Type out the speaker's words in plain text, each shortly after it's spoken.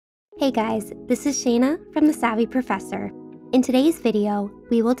Hey guys, this is Shayna from The Savvy Professor. In today's video,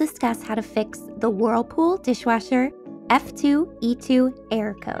 we will discuss how to fix the Whirlpool Dishwasher F2E2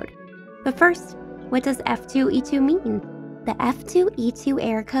 error code. But first, what does F2E2 mean? The F2E2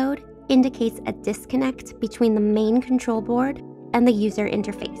 error code indicates a disconnect between the main control board and the user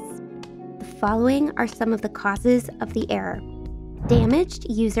interface. The following are some of the causes of the error: damaged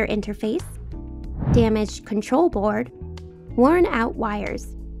user interface, damaged control board, worn out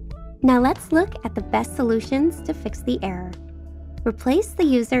wires. Now let's look at the best solutions to fix the error. Replace the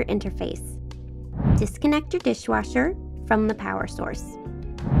user interface. Disconnect your dishwasher from the power source.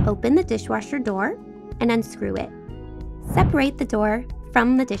 Open the dishwasher door and unscrew it. Separate the door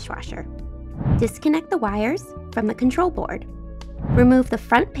from the dishwasher. Disconnect the wires from the control board. Remove the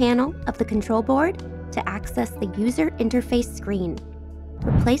front panel of the control board to access the user interface screen.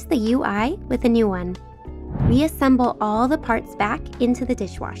 Replace the UI with a new one. Reassemble all the parts back into the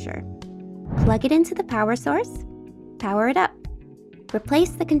dishwasher. Plug it into the power source. Power it up.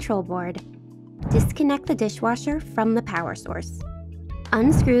 Replace the control board. Disconnect the dishwasher from the power source.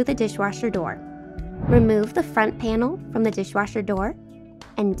 Unscrew the dishwasher door. Remove the front panel from the dishwasher door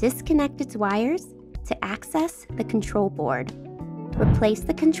and disconnect its wires to access the control board. Replace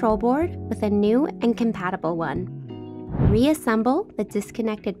the control board with a new and compatible one. Reassemble the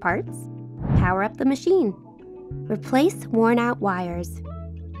disconnected parts. Power up the machine. Replace worn out wires.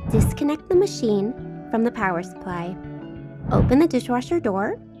 Disconnect the machine from the power supply. Open the dishwasher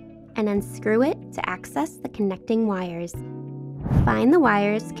door and unscrew it to access the connecting wires. Find the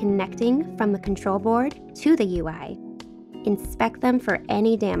wires connecting from the control board to the UI. Inspect them for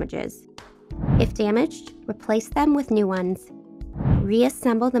any damages. If damaged, replace them with new ones.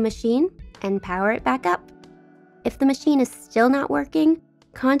 Reassemble the machine and power it back up. If the machine is still not working,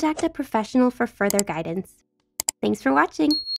 contact a professional for further guidance. Thanks for watching.